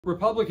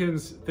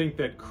Republicans think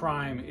that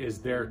crime is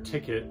their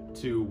ticket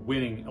to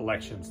winning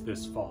elections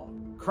this fall.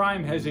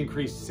 Crime has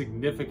increased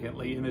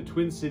significantly in the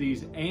Twin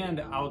Cities and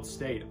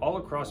outstate, all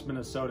across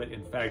Minnesota.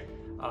 In fact,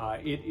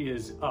 it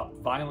is up.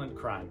 Violent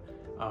crime,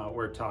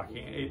 we're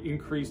talking. It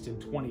increased in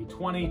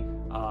 2020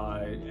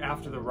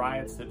 after the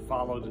riots that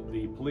followed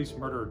the police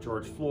murder of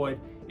George Floyd.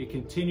 It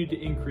continued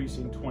to increase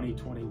in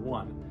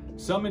 2021.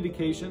 Some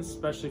indications,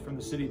 especially from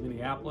the city of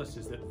Minneapolis,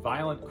 is that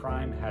violent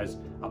crime has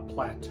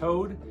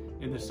plateaued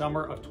in the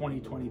summer of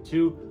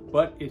 2022,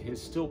 but it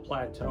has still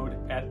plateaued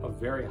at a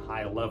very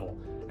high level.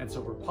 And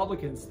so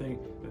Republicans think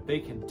that they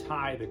can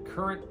tie the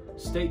current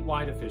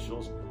statewide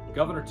officials,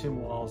 Governor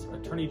Tim Walz,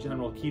 Attorney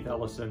General Keith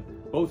Ellison,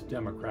 both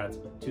Democrats,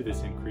 to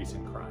this increase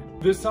in crime.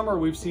 This summer,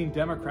 we've seen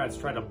Democrats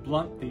try to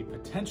blunt the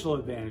potential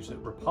advantage that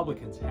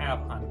Republicans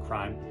have on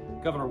crime.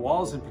 Governor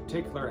Walz in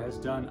particular has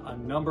done a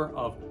number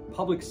of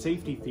public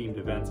safety themed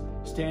events,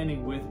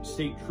 standing with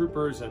state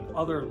troopers and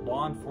other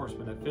law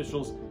enforcement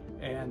officials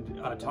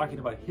and talking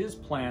about his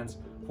plans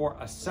for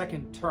a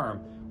second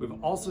term.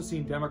 We've also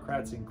seen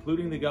Democrats,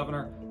 including the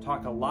governor,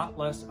 talk a lot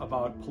less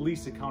about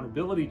police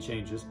accountability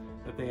changes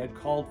that they had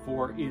called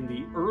for in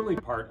the early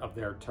part of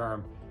their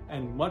term,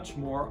 and much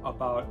more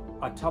about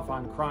a tough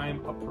on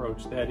crime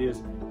approach, that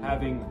is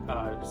having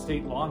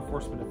state law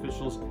enforcement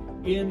officials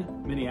in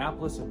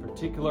Minneapolis in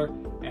particular,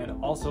 and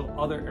also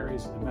other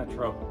areas of the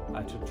metro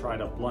to try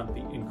to blunt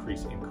the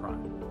increase in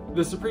crime.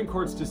 The Supreme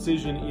Court's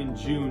decision in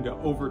June to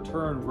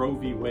overturn Roe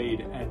v.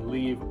 Wade and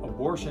leave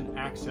abortion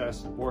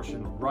access,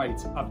 abortion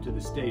rights up to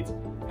the states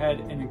had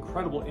an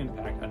incredible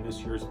impact on this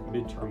year's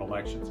midterm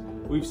elections.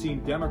 We've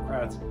seen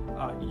Democrats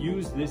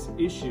use this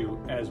issue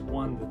as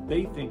one that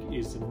they think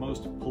is the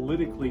most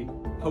politically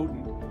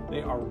potent.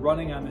 They are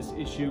running on this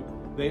issue.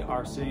 They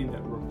are saying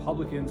that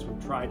Republicans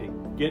would try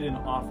to get in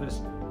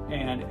office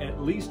and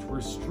at least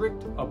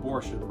restrict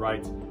abortion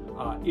rights,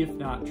 if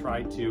not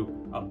try to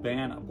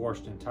ban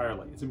abortion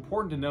entirely. It's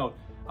important to note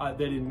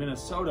that in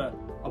Minnesota,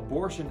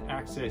 abortion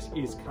access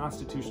is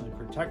constitutionally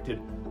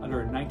protected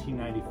under a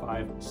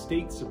 1995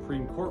 state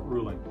Supreme Court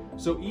ruling.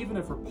 So even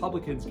if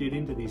Republicans get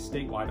into these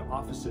statewide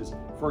offices,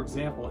 for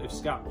example, if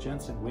Scott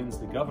Jensen wins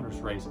the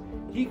governor's race,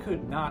 he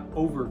could not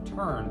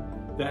overturn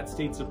that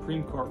state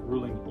Supreme Court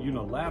ruling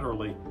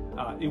unilaterally.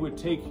 It would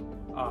take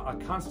a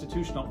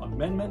constitutional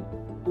amendment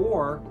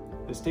or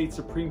the state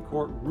Supreme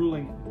Court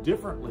ruling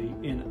differently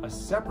in a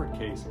separate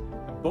case,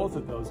 and both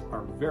of those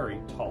are very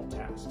tall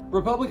tasks.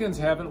 Republicans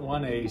haven't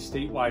won a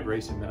statewide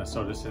race in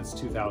Minnesota since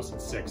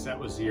 2006. That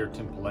was the year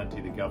Tim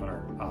Pawlenty, the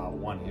governor,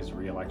 won his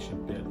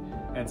re-election bid.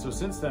 And so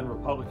since then,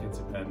 Republicans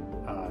have been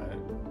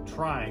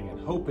trying and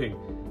hoping,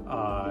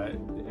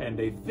 and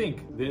they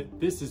think that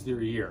this is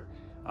their year.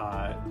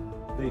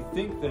 They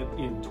think that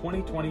in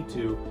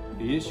 2022,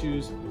 the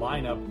issues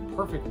line up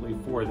perfectly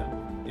for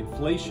them.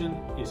 Inflation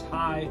is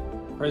high.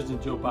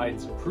 President Joe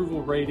Biden's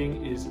approval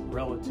rating is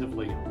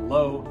relatively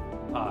low.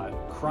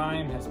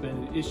 Crime has been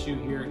an issue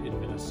here in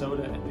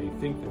Minnesota, and they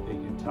think that they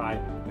can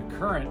tie the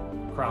current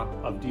crop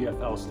of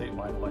DFL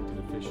statewide elected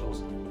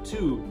officials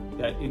to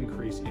that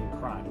increase in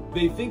crime.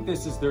 They think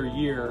this is their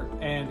year,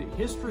 and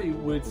history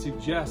would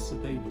suggest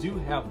that they do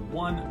have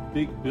one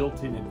big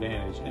built-in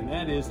advantage, and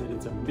that is that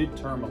it's a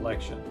midterm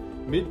election.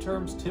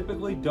 Midterms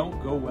typically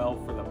don't go well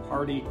for the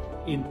party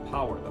in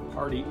power, the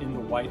party in the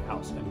White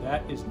House, and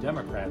that is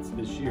Democrats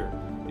this year.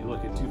 You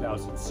look at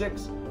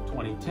 2006,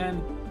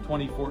 2010,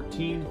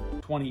 2014,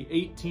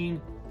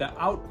 2018,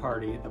 the out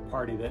party, the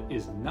party that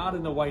is not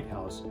in the White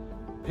House,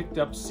 picked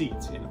up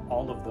seats in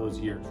all of those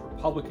years.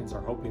 Republicans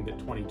are hoping that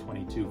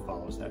 2022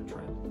 follows that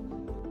trend.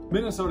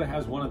 Minnesota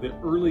has one of the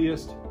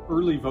earliest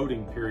early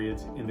voting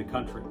periods in the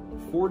country,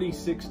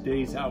 46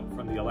 days out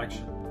from the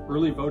election.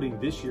 Early voting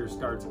this year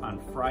starts on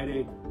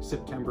Friday,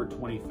 September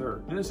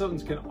 23rd.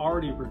 Minnesotans can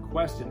already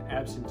request an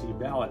absentee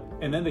ballot,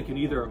 and then they can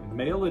either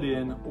mail it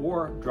in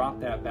or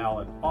drop that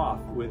ballot off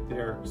with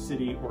their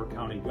city or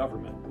county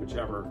government,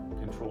 whichever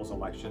controls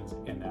elections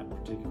in that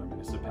particular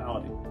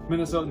municipality.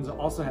 Minnesotans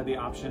also have the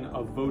option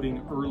of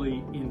voting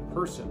early in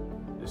person.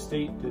 The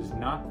state does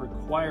not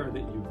require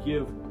that you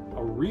give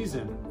a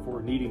reason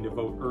for needing to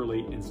vote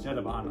early instead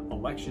of on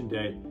election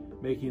day,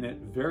 making it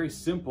very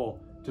simple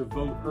to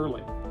vote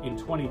early. In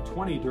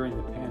 2020, during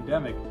the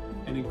pandemic,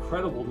 an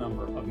incredible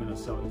number of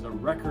Minnesotans, a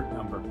record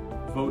number,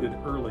 voted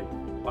early.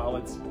 While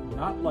it's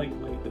not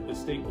likely that the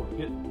state will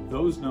hit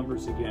those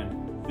numbers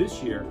again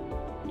this year,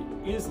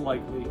 it is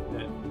likely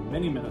that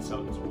many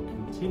Minnesotans will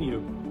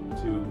continue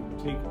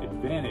to take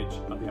advantage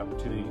of the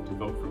opportunity to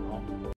vote from home.